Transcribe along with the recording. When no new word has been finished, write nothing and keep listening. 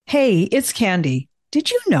Hey, it's Candy.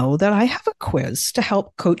 Did you know that I have a quiz to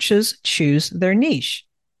help coaches choose their niche?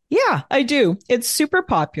 Yeah, I do. It's super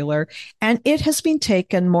popular and it has been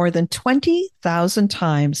taken more than 20,000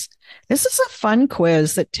 times. This is a fun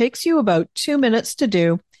quiz that takes you about 2 minutes to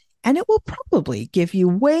do, and it will probably give you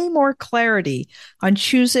way more clarity on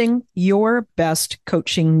choosing your best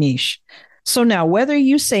coaching niche. So now, whether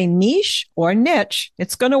you say niche or niche,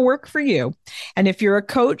 it's going to work for you. And if you're a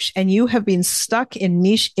coach and you have been stuck in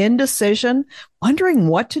niche indecision, wondering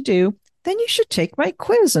what to do, then you should take my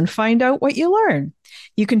quiz and find out what you learn.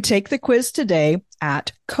 You can take the quiz today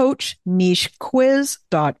at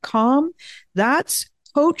coachnichequiz.com. That's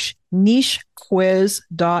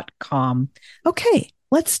coachnichequiz.com. Okay,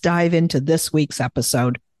 let's dive into this week's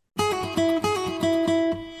episode.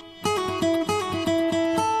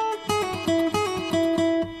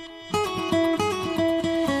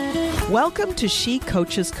 Welcome to She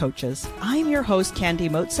Coaches Coaches. I'm your host, Candy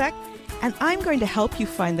Motzek, and I'm going to help you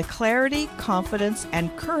find the clarity, confidence,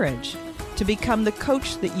 and courage to become the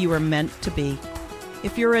coach that you are meant to be.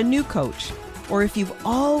 If you're a new coach, or if you've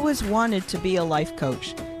always wanted to be a life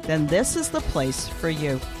coach, then this is the place for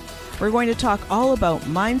you. We're going to talk all about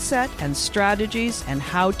mindset and strategies and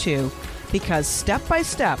how to, because step by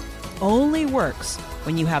step only works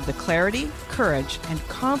when you have the clarity, courage, and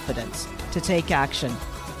confidence to take action.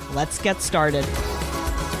 Let's get started.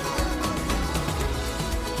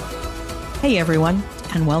 Hey everyone,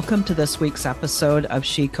 and welcome to this week's episode of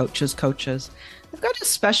She Coaches Coaches. I've got a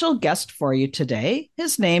special guest for you today.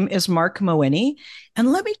 His name is Marc Mawhinney,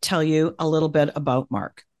 and let me tell you a little bit about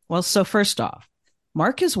Marc. Well, so first off,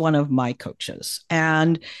 Marc is one of my coaches,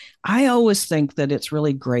 and I always think that it's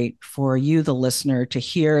really great for you, the listener, to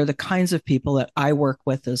hear the kinds of people that I work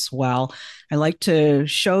with as well. I like to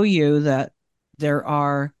show you that there's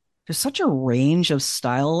such a range of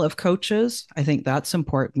style of coaches. I think that's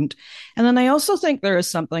important. And then I also think there is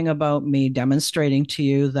something about me demonstrating to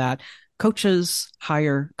you that coaches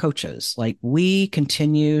hire coaches. Like, we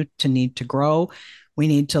continue to need to grow. We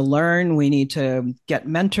need to learn. We need to get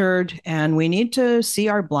mentored, and we need to see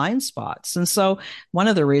our blind spots. And so one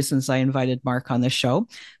of the reasons I invited Marc on the show,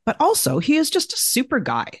 but also he is just a super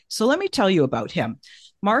guy. So let me tell you about him.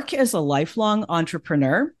 Marc is a lifelong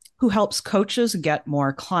entrepreneur who helps coaches get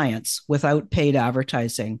more clients without paid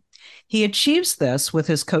advertising. He achieves this with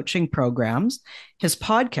his coaching programs, his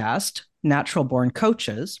podcast, Natural Born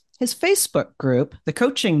Coaches, his Facebook group, The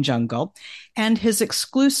Coaching Jungle, and his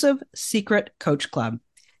exclusive Secret Coach Club.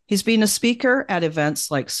 He's been a speaker at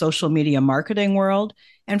events like Social Media Marketing World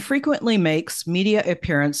and frequently makes media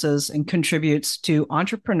appearances and contributes to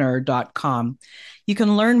entrepreneur.com. You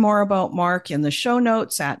can learn more about Marc in the show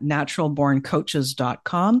notes at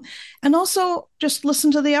naturalborncoaches.com, and also just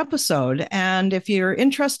listen to the episode. And if you're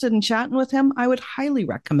interested in chatting with him, I would highly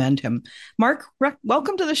recommend him. Marc,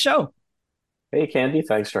 welcome to the show. Hey, Candy,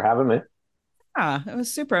 thanks for having me. It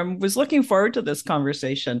was super. I was looking forward to this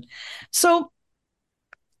conversation. So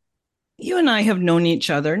you and I have known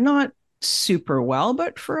each other not super well,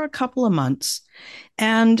 but for a couple of months.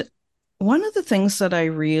 And one of the things that I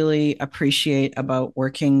really appreciate about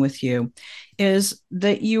working with you is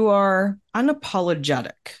that you are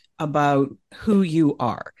unapologetic about who you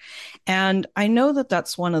are. And I know that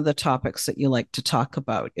that's one of the topics that you like to talk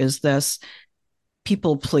about, is this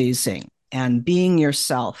people pleasing and being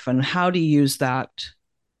yourself, and how to use that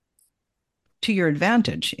to your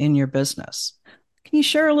advantage in your business. Can you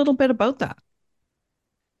share a little bit about that?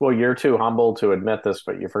 Well, you're too humble to admit this,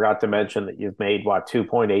 but you forgot to mention that you've made, what,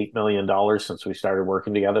 $2.8 million since we started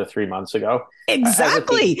working together 3 months ago. As a team,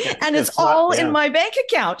 Exactly. And it's not, all in yeah, my bank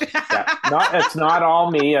account. it's not all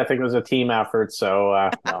me. I think it was a team effort. So,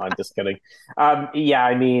 no, I'm just kidding. Yeah,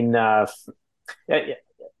 I mean,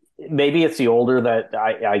 maybe it's the older that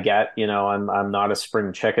I get. I'm not a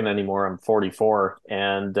spring chicken anymore. I'm 44,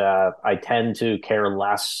 and I tend to care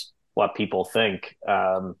less what people think.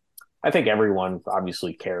 I think everyone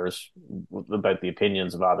obviously cares about the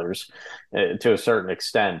opinions of others to a certain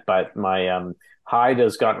extent, but my hide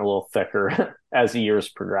has gotten a little thicker as the years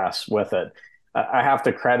progress with it. I have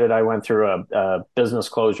to credit, I went through a business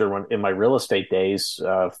closure in my real estate days,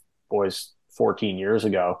 boys, 14 years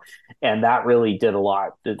ago. And that really did a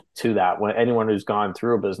lot to that. When anyone who's gone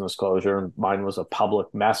through a business closure, and mine was a public,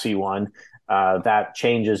 messy one, that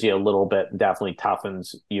changes you a little bit and definitely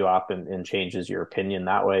toughens you up and changes your opinion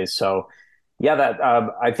that way. So, yeah, that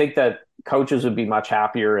I think that coaches would be much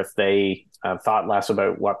happier if they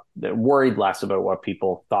worried less about what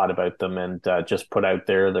people thought about them, and just put out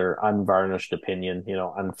their unvarnished opinion,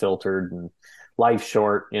 unfiltered, and life's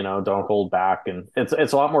short, don't hold back. And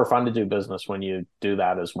it's a lot more fun to do business when you do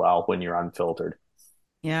that as well, when you're unfiltered.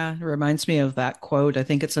 Yeah, it reminds me of that quote. I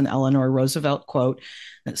think it's an Eleanor Roosevelt quote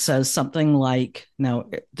that says something like, now,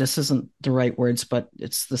 this isn't the right words, but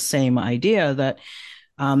it's the same idea that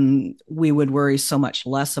we would worry so much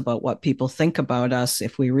less about what people think about us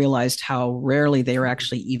if we realized how rarely they are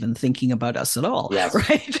actually even thinking about us at all, Yes.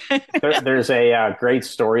 right? There's a great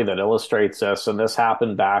story that illustrates this, and this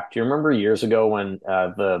happened back. Do you remember years ago when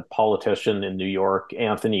the politician in New York,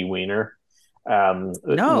 Anthony Weiner,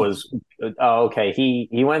 No. was oh, okay.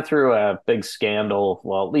 He went through a big scandal.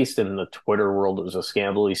 Well, at least in the Twitter world, it was a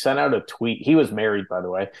scandal. He sent out a tweet. He was married, by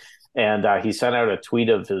the way, and he sent out a tweet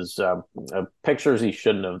of his pictures he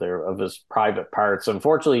shouldn't have there of his private parts.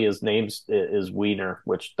 Unfortunately, his name is Wiener,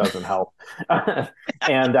 which doesn't help.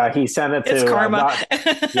 And he sent it It's to karma. not.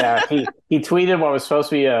 Yeah, he tweeted what was supposed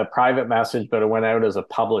to be a private message, but it went out as a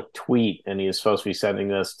public tweet, and he was supposed to be sending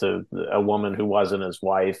this to a woman who wasn't his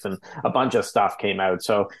wife, and a bunch of stuff came out.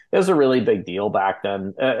 So it was a really big deal back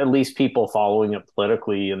then. At least people following it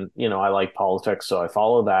politically, and I like politics, so I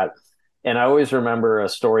follow that. And I always remember a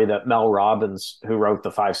story that Mel Robbins, who wrote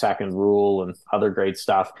the 5 Second Rule and other great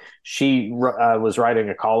stuff, she was writing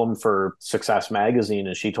a column for Success Magazine,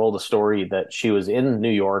 and she told a story that she was in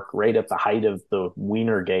New York right at the height of the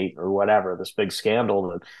Wienergate or whatever, this big scandal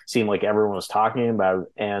that seemed like everyone was talking about.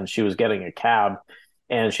 And she was getting a cab.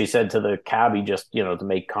 And she said to the cabbie, just, to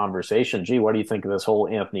make conversation, gee, what do you think of this whole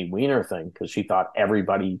Anthony Weiner thing? Because she thought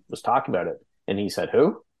everybody was talking about it. And he said,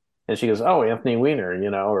 who? And she goes, oh, Anthony Weiner,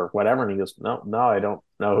 or whatever. And he goes, no, I don't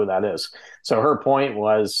know who that is. So her point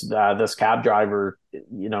was this cab driver,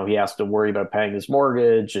 he has to worry about paying his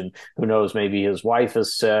mortgage, and who knows, maybe his wife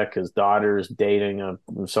is sick, his daughter's dating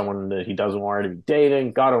someone that he doesn't want her to be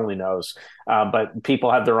dating. God only knows. But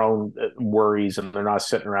people have their own worries, and they're not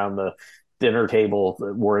sitting around the dinner table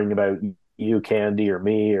worrying about you, Candy, or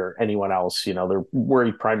me, or anyone else. They're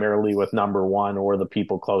worried primarily with number one or the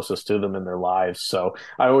people closest to them in their lives. So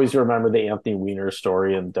I always remember the Anthony Weiner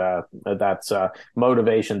story, and that's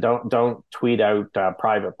motivation. Don't tweet out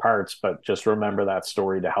private parts, but just remember that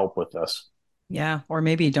story to help with this. Yeah, or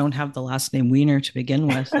maybe you don't have the last name Wiener to begin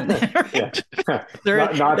with. Yeah,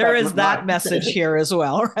 There is that message here as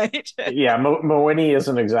well, right? Yeah, Mawhinney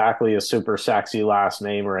isn't exactly a super sexy last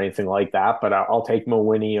name or anything like that, but I'll take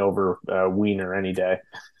Mawhinney over Wiener any day.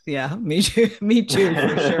 Yeah, me too. Me too,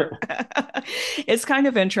 for sure. It's kind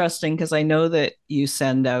of interesting because I know that you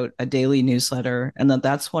send out a daily newsletter and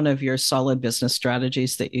that's one of your solid business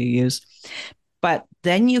strategies that you use. But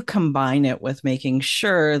then you combine it with making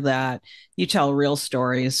sure that you tell real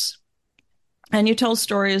stories, and you tell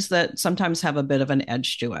stories that sometimes have a bit of an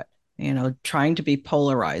edge to it, trying to be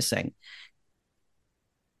polarizing.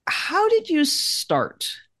 How did you start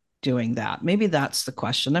doing that? Maybe that's the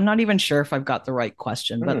question. I'm not even sure if I've got the right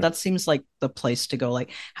question, but Hmm. that seems like the place to go. Like,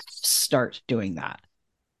 how did you start doing that?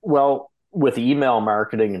 Well, with email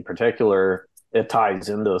marketing in particular, it ties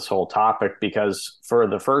into this whole topic because for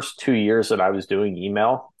the first 2 years that I was doing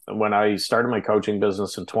email, when I started my coaching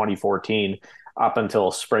business in 2014 up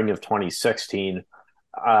until spring of 2016,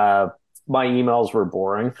 uh, my emails were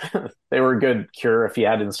boring. They were a good cure if you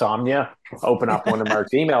had insomnia. Open up one of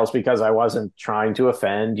Mark's emails because I wasn't trying to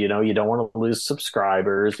offend. You don't want to lose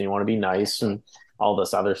subscribers. You want to be nice and all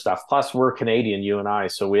this other stuff. Plus, we're Canadian, you and I,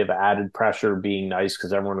 so we have added pressure being nice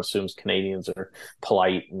because everyone assumes Canadians are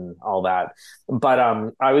polite and all that. But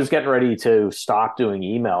I was getting ready to stop doing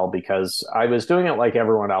email because I was doing it like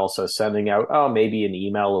everyone else. I was sending out, maybe an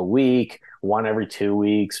email a week, one every 2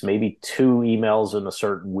 weeks, maybe two emails in a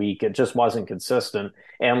certain week. It just wasn't consistent.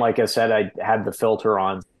 And like I said, I had the filter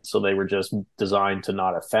on, so they were just designed to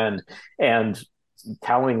not offend. And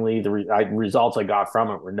tellingly, results I got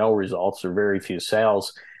from it were no results or very few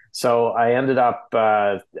sales. So I ended up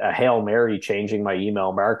a Hail Mary changing my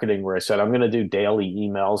email marketing, where I said, I'm going to do daily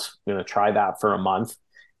emails. I'm going to try that for a month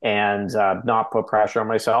and not put pressure on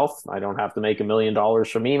myself. I don't have to make $1 million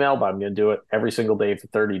from email, but I'm going to do it every single day for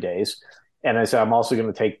 30 days. And I said, I'm also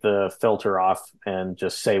going to take the filter off and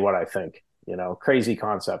just say what I think. Crazy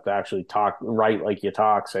concept to actually talk, write like you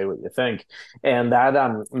talk, say what you think. And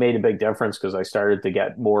that made a big difference because I started to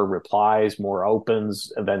get more replies, more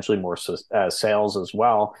opens, eventually more sales as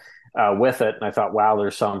well with it. And I thought, wow,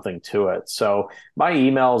 there's something to it. So my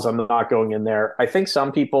emails, I'm not going in there. I think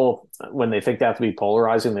some people, when they think they have to be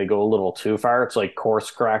polarizing, they go a little too far. It's like course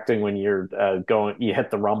correcting when you're you hit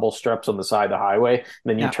the rumble strips on the side of the highway, and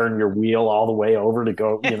then you Yeah. turn your wheel all the way over to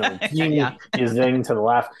go, Yeah. you zing to the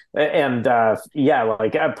left. And yeah,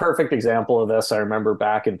 like a perfect example of this, I remember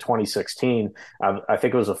back in 2016, I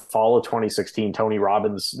think it was the fall of 2016, Tony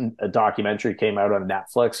Robbins' documentary came out on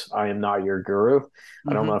Netflix, I Am Not Your Guru.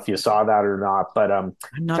 I don't Mm-hmm. know if you saw that or not, but I'm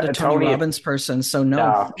not a Tony Tony, Robbins person, so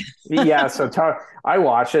no. no, yeah. So I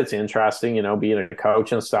watch it. It's interesting, being a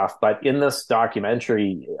coach and stuff. But in this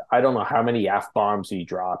documentary, I don't know how many f bombs he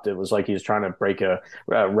dropped. It was like he was trying to break a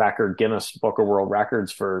record, Guinness Book of World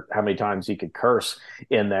Records for how many times he could curse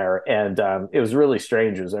in there, and it was really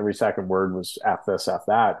strange. It was every second word was f this, f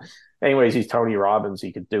that. Anyways, he's Tony Robbins.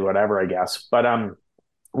 He could do whatever, I guess. But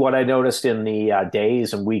what I noticed in the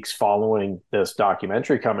days and weeks following this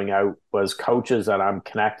documentary coming out was coaches that I'm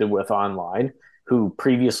connected with online who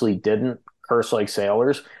previously didn't curse like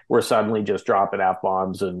sailors were suddenly just dropping F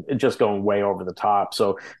bombs and just going way over the top.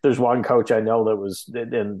 So there's one coach I know that was,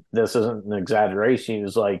 and this isn't an exaggeration, he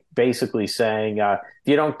was like basically saying, if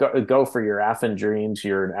you don't go for your effing dreams,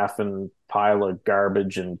 you're an effing pile of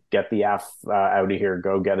garbage and get the F out of here,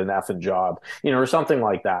 go get an effing job, or something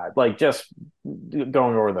like that. Like just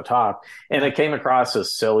going over the top. And it came across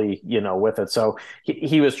as silly, with it. So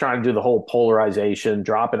he was trying to do the whole polarization,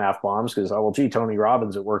 dropping F bombs because, oh, well, gee, Tony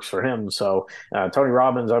Robbins, it works for him. So Tony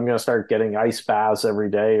Robbins, I'm going to start getting ice baths every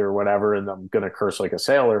day or whatever, and I'm going to curse like a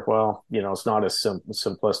sailor. Well, it's not as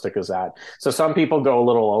simplistic as that. So some people go a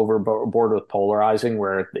little overboard with polarizing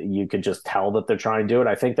where you could just tell that they're trying to do it.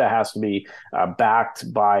 I think that has to be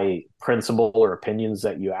backed by principle or opinions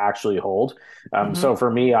that you actually hold. So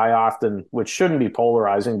for me, I often, which shouldn't be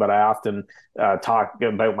polarizing, but I often talk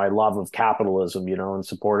about my love of capitalism, and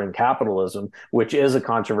supporting capitalism, which is a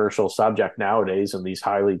controversial subject nowadays in these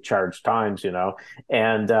highly charged times,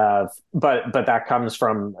 and but that comes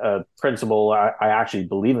from a principle. I actually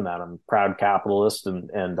believe in that. I'm a proud capitalist,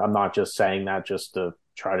 and I'm not just saying that just to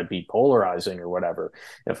try to be polarizing or whatever.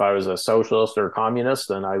 If I was a socialist or a communist,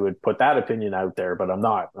 then I would put that opinion out there, but I'm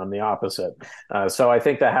not. I'm the opposite. So I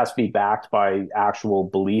think that has to be backed by actual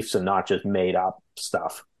beliefs and not just made up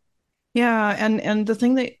stuff. Yeah, and the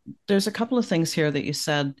thing that there's a couple of things here that you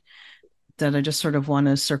said that I just sort of want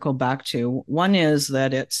to circle back to. One is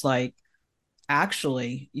that it's like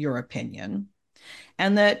actually your opinion,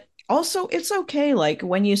 and that also it's okay, like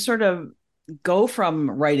when you sort of go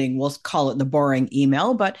from writing, we'll call it the boring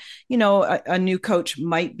email, but a new coach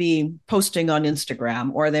might be posting on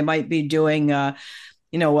Instagram, or they might be doing a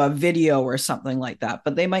video or something like that,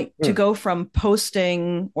 but they might to go from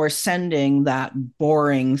posting or sending that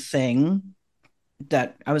boring thing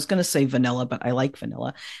that I was going to say vanilla, but I like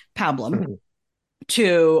vanilla, pablum,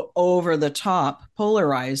 to over the top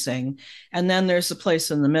polarizing. And then there's a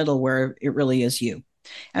place in the middle where it really is you.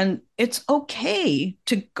 And it's okay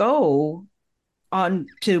to go on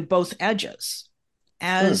to both edges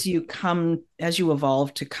as you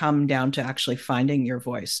evolve to come down to actually finding your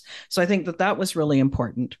voice. So I think that was really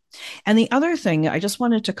important. And the other thing, I just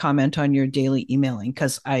wanted to comment on your daily emailing,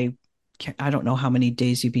 because I don't know how many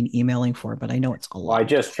days you've been emailing for, but I know it's a lot. Well, I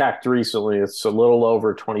just checked recently. It's a little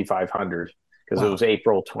over 2,500 because Wow. It was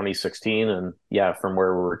April 2016. And yeah, from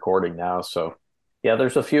where we're recording now. So yeah,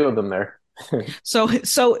 there's a few of them there. And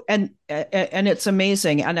it's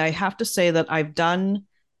amazing. And I have to say that I've done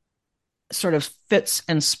sort of fits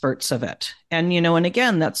and spurts of it. And, and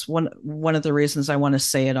again, that's one of the reasons I want to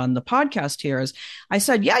say it on the podcast here is I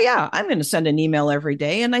said, yeah, I'm going to send an email every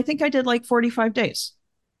day. And I think I did like 45 days.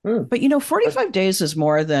 But 45 days is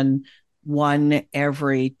more than one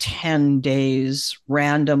every 10 days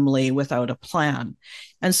randomly without a plan.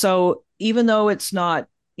 And so even though it's not,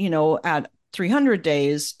 at 300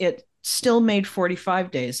 days, it still made 45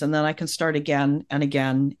 days. And then I can start again and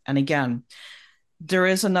again and again. There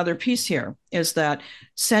is another piece here, is that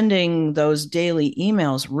sending those daily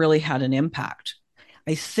emails really had an impact.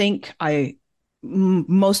 I think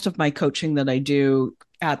most of my coaching that I do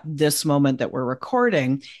at this moment that we're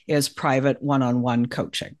recording is private one-on-one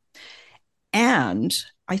coaching. And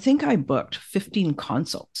I think I booked 15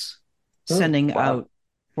 consults sending out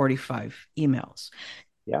 45 emails.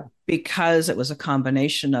 Yeah. Because it was a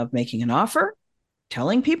combination of making an offer,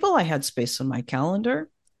 telling people I had space on my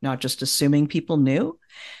calendar, not just assuming people knew,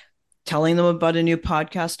 telling them about a new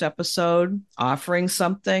podcast episode, offering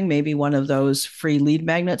something, maybe one of those free lead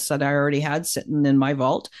magnets that I already had sitting in my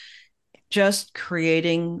vault, just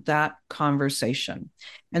creating that conversation.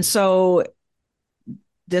 And so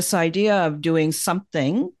this idea of doing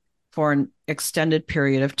something for an extended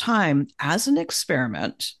period of time as an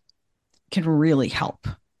experiment can really help.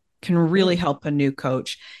 Can really help a new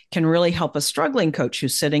coach, can really help a struggling coach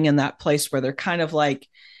who's sitting in that place where they're kind of like,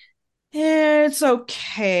 it's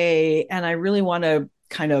okay. And I really want to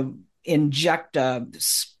kind of inject a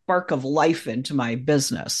spark of life into my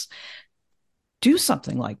business. Do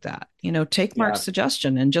something like that. Take Marc's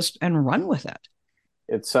suggestion and run with it.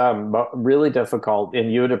 It's really difficult,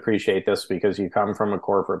 and you would appreciate this because you come from a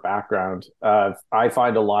corporate background. I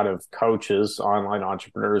find a lot of coaches, online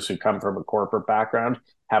entrepreneurs who come from a corporate background,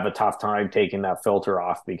 have a tough time taking that filter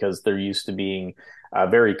off because they're used to being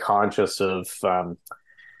very conscious of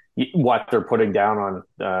what they're putting down on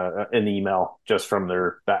an email just from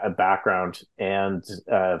their background, and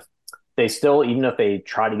they still, even if they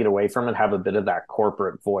try to get away from it, have a bit of that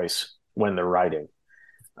corporate voice when they're writing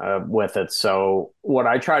with it. So what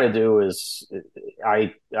I try to do is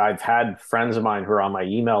I've had friends of mine who are on my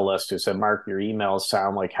email list who said, Mark, your emails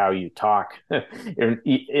sound like how you talk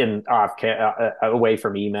in away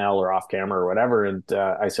from email or off camera or whatever. And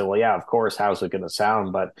I said, well, yeah, of course. How's it going to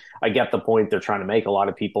sound? But I get the point they're trying to make. A lot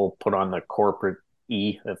of people put on the corporate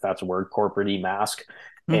if that's a word, corporate mask,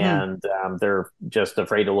 Mm-hmm. and they're just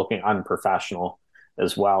afraid of looking unprofessional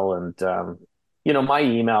as well. And my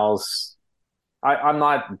emails, I'm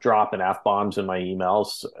not dropping F bombs in my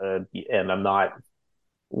emails, and I'm not,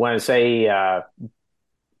 when I say I'm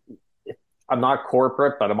not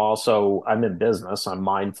corporate, but I'm in business. I'm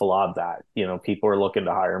mindful of that. People are looking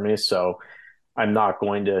to hire me, so I'm not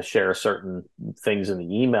going to share certain things in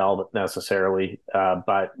the email necessarily.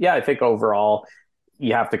 But yeah, I think overall,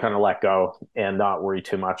 you have to kind of let go and not worry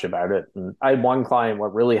too much about it. And I had one client,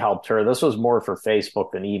 what really helped her, this was more for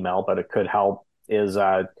Facebook than email, but it could help, is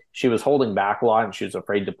she was holding back a lot and she was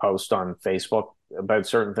afraid to post on Facebook about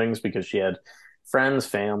certain things because she had friends,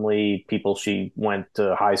 family, people she went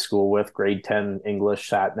to high school with, grade 10 English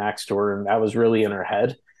sat next to her, and that was really in her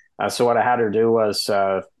head. So what I had her do was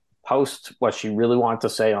post what she really wanted to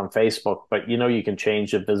say on Facebook, but you can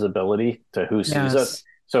change the visibility to who sees it. Yes.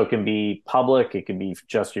 So it can be public, it can be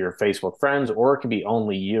just your Facebook friends, or it can be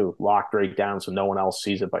only you, locked right down so no one else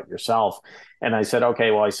sees it but yourself. And I said,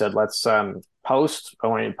 okay, well, I said, let's post. I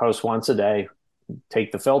want you to post once a day,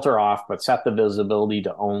 take the filter off, but set the visibility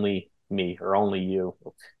to only me or only you,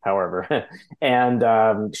 however.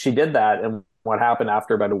 And she did that. And what happened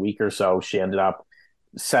after about a week or so, she ended up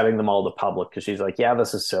setting them all to public because she's like, yeah,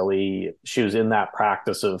 this is silly. She was in that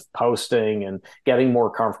practice of posting and getting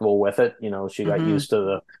more comfortable with it. She got Mm-hmm. used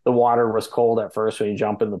to the water was cold at first when you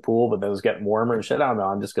jump in the pool, but then it was getting warmer and shit. I don't know.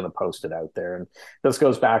 I'm just going to post it out there. And this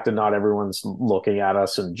goes back to not everyone's looking at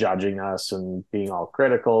us and judging us and being all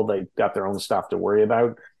critical. They got their own stuff to worry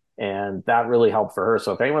about. And that really helped for her.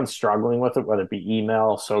 So if anyone's struggling with it, whether it be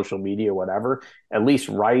email, social media, whatever, at least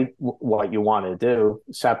write what you want to do,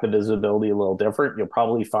 set the visibility a little different. You'll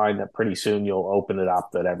probably find that pretty soon you'll open it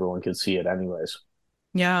up that everyone can see it anyways.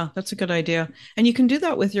 Yeah, that's a good idea. And you can do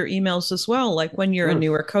that with your emails as well. Like when you're a Mm,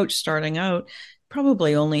 newer coach starting out,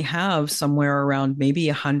 probably only have somewhere around maybe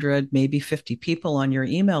 100, maybe 50 people on your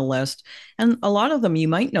email list. And a lot of them you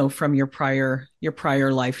might know from your prior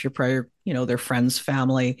life, your prior, their friends,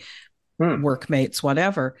 family, mm, workmates,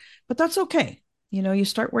 whatever. But that's okay. You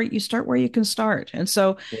start where you can start. And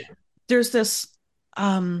so yeah. there's this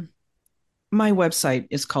um my website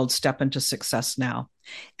is called Step into Success Now.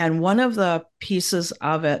 And one of the pieces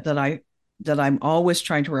of it that I'm always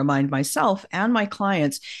trying to remind myself and my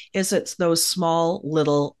clients is it's those small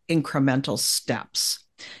little incremental steps.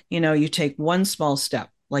 You take one small step,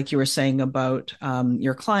 like you were saying about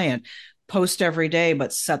your client, post every day,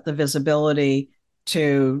 but set the visibility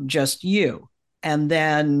to just you, and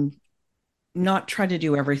then not try to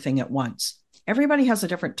do everything at once. Everybody has a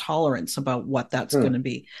different tolerance about what that's going Mm, to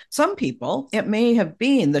be. Some people, it may have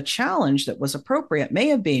been the challenge that was appropriate, may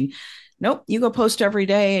have been, nope, you go post every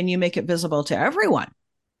day and you make it visible to everyone.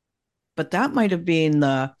 But that might have been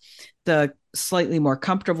the slightly more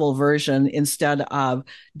comfortable version instead of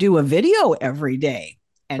do a video every day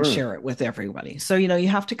and mm. share it with everybody. So, you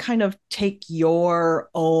have to kind of take your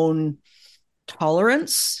own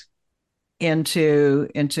tolerance into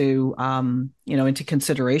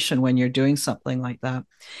consideration when you're doing something like that.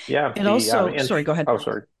 Yeah, It the also, sorry, go ahead. oh,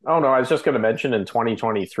 sorry. Oh no, I was just going to mention in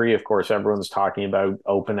 2023, of course, everyone's talking about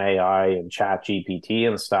open AI and chat GPT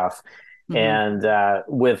and stuff. Mm-hmm. And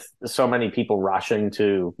with so many people rushing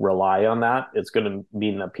to rely on that, it's going to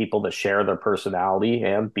mean that people that share their personality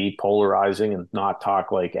and be polarizing and not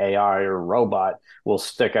talk like AI or robot will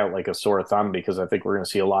stick out like a sore thumb, because I think we're going to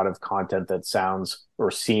see a lot of content that sounds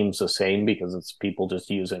or seems the same because it's people just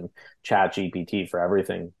using chat GPT for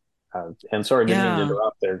everything. And sorry, didn't mean to Yeah.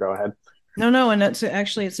 interrupt there. Go ahead. No, and it's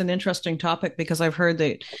an interesting topic because I've heard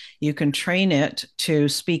that you can train it to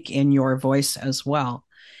speak in your voice as well.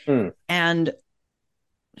 Hmm. And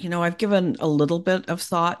I've given a little bit of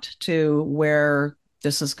thought to where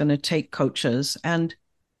this is going to take coaches, and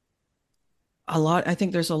I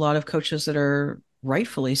think there's a lot of coaches that are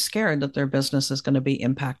rightfully scared that their business is going to be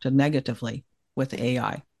impacted negatively with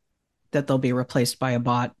AI. that they'll be replaced by a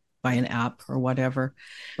bot, by an app or whatever.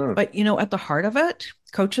 Hmm. But, at the heart of it,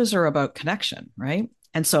 coaches are about connection, right?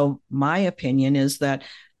 And so my opinion is that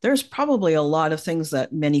there's probably a lot of things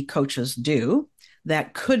that many coaches do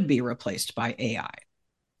that could be replaced by AI.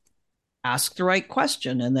 Ask the right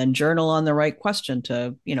question and then journal on the right question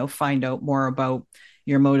to, find out more about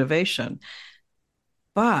your motivation.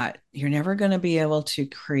 But you're never going to be able to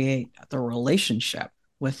create the relationship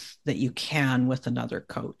that you can with another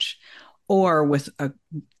coach or with a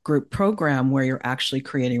group program where you're actually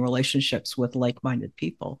creating relationships with like-minded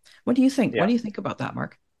people. What do you think? What Yeah. do you think about that,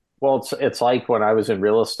 Mark? Well, it's like when I was in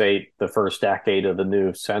real estate, the first decade of the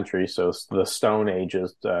new century, so the Stone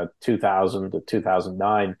Ages, 2000 to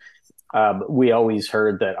 2009. We always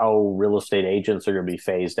heard that, oh, real estate agents are going to be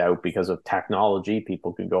phased out because of technology.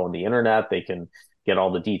 People can go on the internet, they can get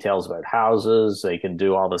all the details about houses, they can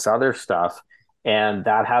do all this other stuff. And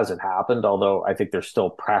that hasn't happened, although I think there's still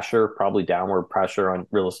pressure, probably downward pressure on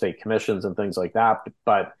real estate commissions and things like that.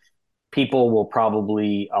 But people will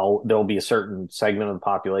probably, there'll be a certain segment of the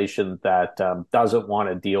population that doesn't want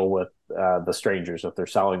to deal with the strangers if they're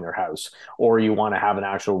selling their house, or you want to have an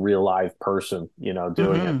actual real live person, doing it,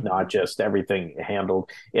 Mm-hmm. not just everything handled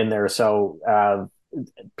in there. So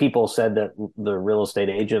people said that the real estate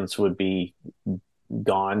agents would be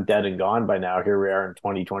gone, dead and gone by now. Here we are in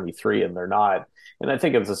 2023, and they're not. And I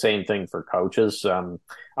think it's the same thing for coaches.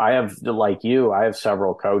 I have, like you, I have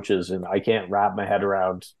several coaches, and I can't wrap my head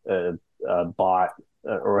around a bot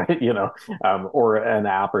or or an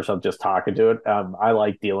app or something just talking to it. I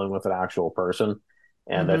like dealing with an actual person,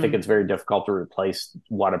 and I think Mm-hmm. it's very difficult to replace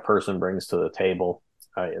what a person brings to the table.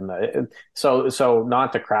 So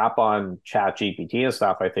not to crap on Chat GPT and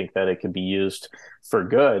stuff, I think that it can be used for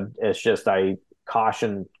good. It's just I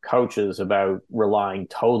caution coaches about relying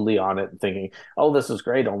totally on it and thinking, oh, this is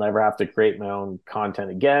great, I'll never have to create my own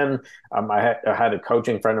content again. I had a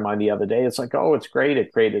coaching friend of mine the other day. It's like, oh, it's great,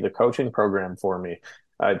 it created a coaching program for me.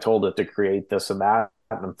 I told it to create this and that,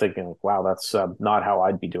 and I'm thinking, wow, that's not how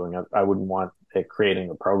I'd be doing it. I wouldn't want it creating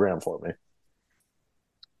a program for me.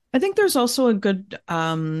 I think there's also a good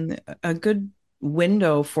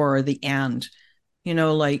window for the and,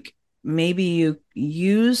 like maybe you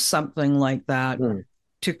use something like that Hmm.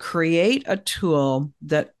 to create a tool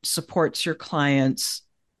that supports your clients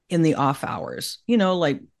in the off hours.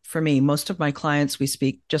 Like for me, most of my clients, we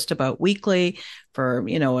speak just about weekly for,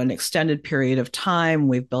 an extended period of time.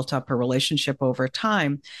 We've built up a relationship over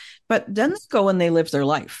time, but then they go and they live their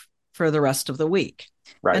life for the rest of the week.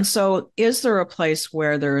 Right. And so, is there a place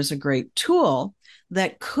where there is a great tool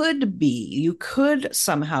that you could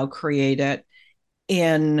somehow create it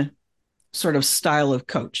in sort of style of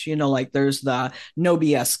coach? Like there's the no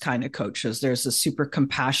BS kind of coaches, there's the super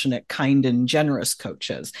compassionate, kind, and generous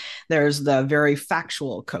coaches, there's the very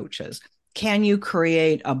factual coaches. Can you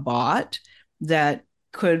create a bot that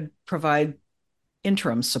could provide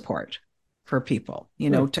interim support for people,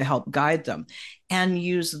 Hmm. to help guide them and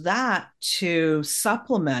use that to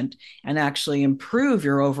supplement and actually improve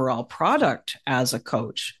your overall product as a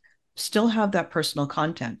coach? Still have that personal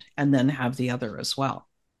content and then have the other as well.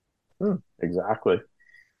 Hmm. Exactly.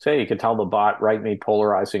 So you could tell the bot, write me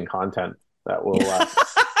polarizing content that will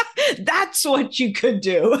That's what you could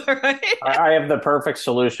do, right? I have the perfect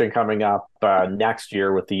solution coming up next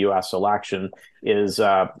year with the U.S. election. Is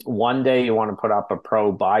one day you want to put up a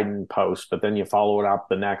pro Biden post, but then you follow it up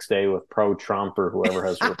the next day with pro Trump or whoever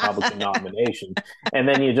has the Republican nomination, and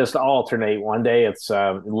then you just alternate. One day it's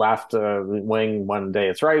left wing, one day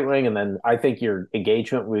it's right wing, and then I think your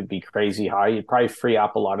engagement would be crazy high. You'd probably free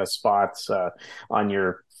up a lot of spots on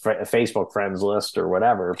your Facebook friends list or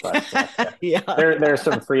whatever. But Yeah. there's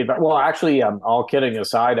some free. Well, actually, all kidding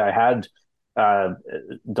aside, I had uh,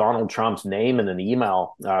 Donald Trump's name in an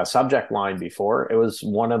email subject line before. It was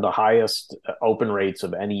one of the highest open rates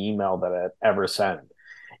of any email that I ever sent.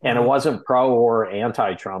 And it Wow. wasn't pro or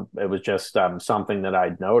anti Trump. It was just something that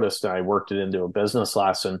I'd noticed, and I worked it into a business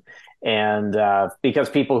lesson. And because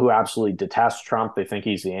people who absolutely detest Trump, they think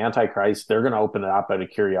he's the Antichrist, they're going to open it up out of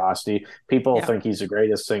curiosity. People Yeah. think he's the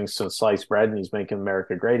greatest thing since sliced bread and he's making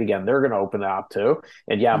America great again. They're going to open it up too.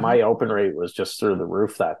 And yeah, Mm-hmm. my open rate was just through the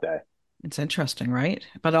roof that day. It's interesting, right?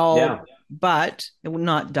 But Yeah.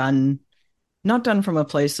 not done from a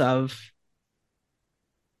place of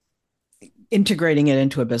integrating it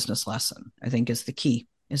into a business lesson, I think is the key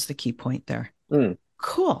point there. Mm.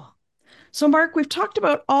 Cool. So, Mark, we've talked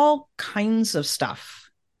about all kinds of stuff.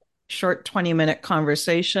 Short 20-minute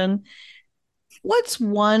conversation. What's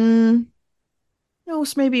maybe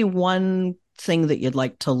one thing that you'd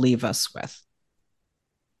like to leave us with?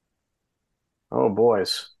 Oh,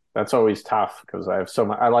 boys. That's always tough because I have so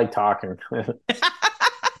much. I like talking.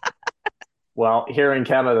 Well, here in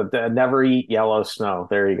Canada, never eat yellow snow.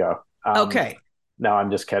 There you go. Okay. No,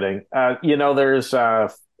 I'm just kidding. There's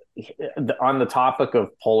on the topic of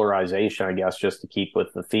polarization, I guess, just to keep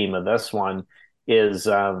with the theme of this one, is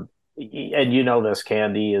and you know this,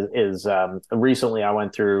 Candy, is recently I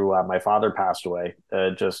went through my father passed away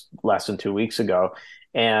just less than 2 weeks ago,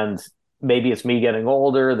 and maybe it's me getting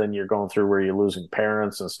older, then you're going through where you're losing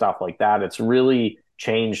parents and stuff like that. It's really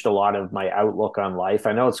changed a lot of my outlook on life.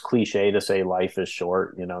 I know it's cliche to say life is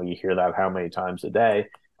short. You know, you hear that how many times a day,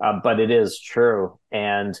 but it is true.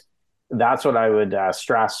 And that's what I would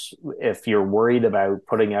stress if you're worried about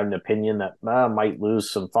putting out an opinion that might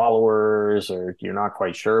lose some followers or you're not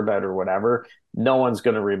quite sure about or whatever. No one's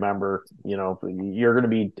going to remember. You know, you're going to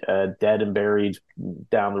be dead and buried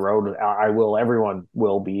down the road. I will. Everyone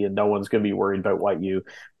will be, and no one's going to be worried about what you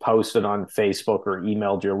posted on Facebook or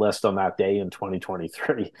emailed your list on that day in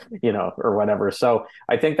 2023. You know, or whatever. So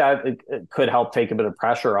I think that it could help take a bit of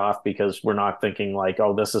pressure off because we're not thinking like,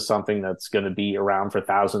 oh, this is something that's going to be around for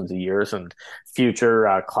thousands of years, and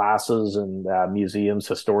future classes and museums,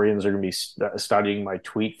 historians are going to be studying my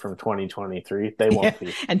tweet from 2023. They Yeah. won't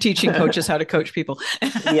be. And teaching coaches how to coach people.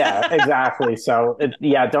 Yeah, exactly. So,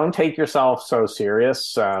 yeah, don't take yourself so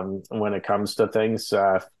serious when it comes to things.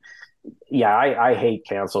 Yeah, I hate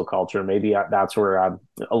cancel culture. Maybe that's where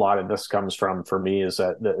a lot of this comes from for me is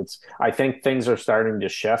that I think things are starting to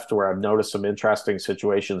shift where I've noticed some interesting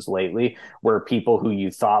situations lately where people who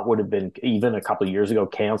you thought would have been even a couple of years ago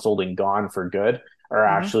canceled and gone for good are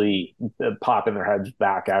Mhm. actually popping their heads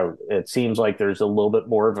back out. It seems like there's a little bit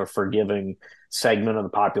more of a forgiving segment of the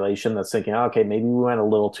population that's thinking, okay, maybe we went a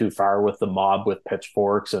little too far with the mob with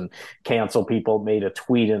pitchforks and cancel people made a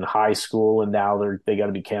tweet in high school and now they got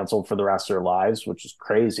to be canceled for the rest of their lives, which is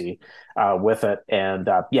crazy with it. And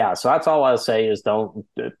yeah, so that's all I'll say is don't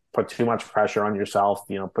put too much pressure on yourself.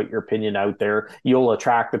 You know, put your opinion out there. You'll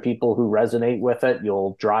attract the people who resonate with it.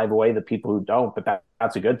 You'll drive away the people who don't, but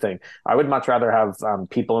that's a good thing. I would much rather have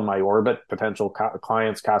people in my orbit, potential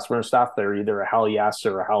clients, customers, stuff. They're either a hell yes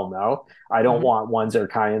or a hell no. I don't Mhm. want ones that are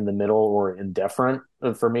kind of in the middle or indifferent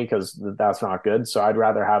for me because that's not good. So I'd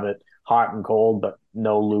rather have it hot and cold, but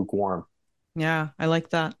no lukewarm. Yeah, I like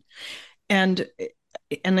that. And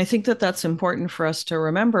I think that that's important for us to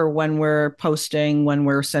remember when we're posting, when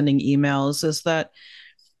we're sending emails, is that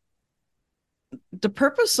the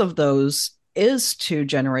purpose of those is to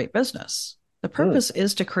generate business. The Mm, purpose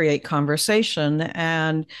is to create conversation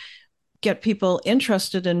and get people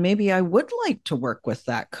interested in maybe I would like to work with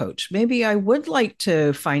that coach. Maybe I would like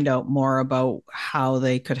to find out more about how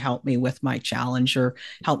they could help me with my challenge or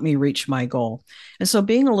help me reach my goal. And so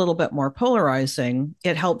being a little bit more polarizing,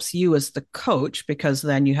 it helps you as the coach because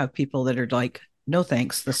then you have people that are like, no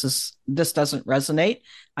thanks, this doesn't resonate.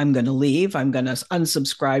 I'm going to leave. I'm going to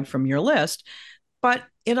unsubscribe from your list. But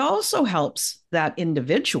it also helps that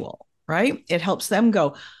individual, right? It helps them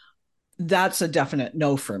go, that's a definite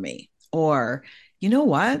no for me. Or, you know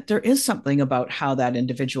what? There is something about how that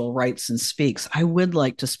individual writes and speaks. I would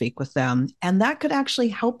like to speak with them. And that could actually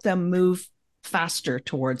help them move faster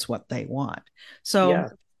towards what they want. So yeah.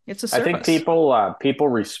 it's a I think service. people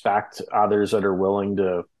respect others that are willing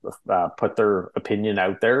to put their opinion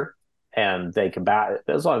out there, and they can back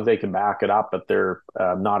as long as they can back it up, but they're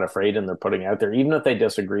not afraid and they're putting out there, even if they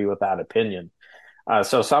disagree with that opinion.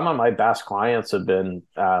 So some of my best clients have been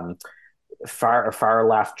far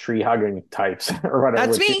left tree hugging types or whatever.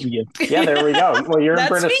 That's Which me. yeah, there we go. Well, you're in That's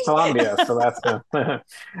British me. Columbia, so that's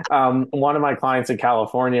one of my clients in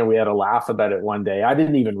California. We had a laugh about it one day. I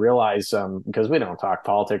didn't even realize because we don't talk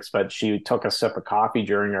politics, but she took a sip of coffee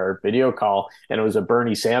during our video call, and it was a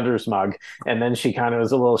Bernie Sanders mug. And then she kind of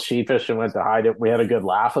was a little sheepish and went to hide it. We had a good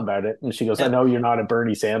laugh about it, and she goes, "I Yep. know you're not a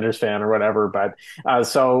Bernie Sanders fan or whatever, but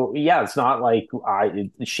so yeah, it's not like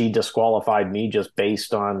she disqualified me just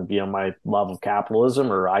based on my love of capitalism,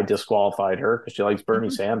 or I disqualified her because she likes Bernie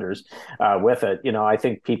Mhm. Sanders with it. I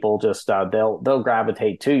think people just they'll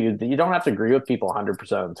gravitate to you. You don't have to agree with people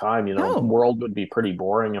 100% of the time. The No, world would be pretty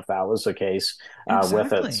boring if that was the case with it.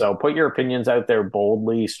 exactly. So put your opinions out there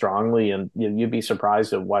boldly, strongly, and you'd be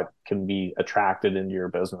surprised at what can be attracted into your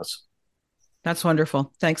business. That's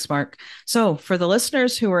wonderful. Thanks, Mark. So, for the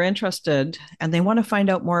listeners who are interested and they want to find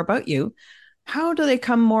out more about you, how do they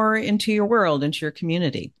come more into your world, into your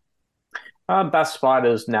community? Best spot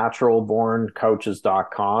is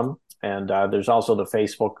naturalborncoaches.com. And there's also the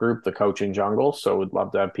Facebook group, The Coaching Jungle. So we'd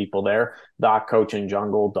love to have people there.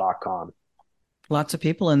 .coachingjungle.com. Lots of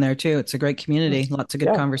people in there too. It's a great community. Lots of good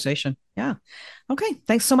Yeah. conversation. Yeah. Okay.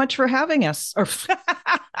 Thanks so much for having us. Or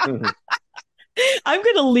Mhm. I'm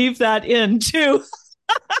going to leave that in too.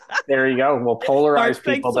 There you go. We'll polarize Marc,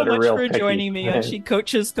 people thanks so that are much real for picky. joining me on She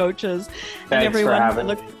Coaches Coaches. And Thanks everyone, for having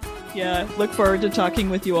me. look forward to talking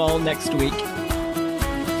with you all next week.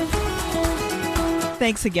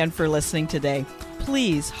 Thanks again for listening today.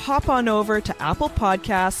 Please hop on over to Apple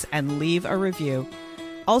Podcasts and leave a review.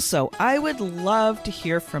 Also, I would love to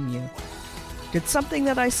hear from you. Did something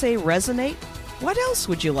that I say resonate? What else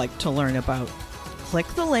would you like to learn about? Click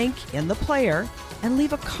the link in the player and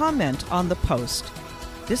leave a comment on the post.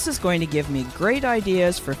 This is going to give me great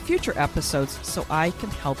ideas for future episodes so I can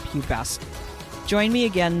help you best. Join me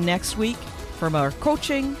again next week for more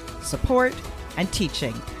coaching, support, and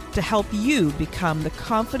teaching to help you become the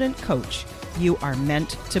confident coach you are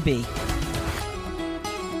meant to be.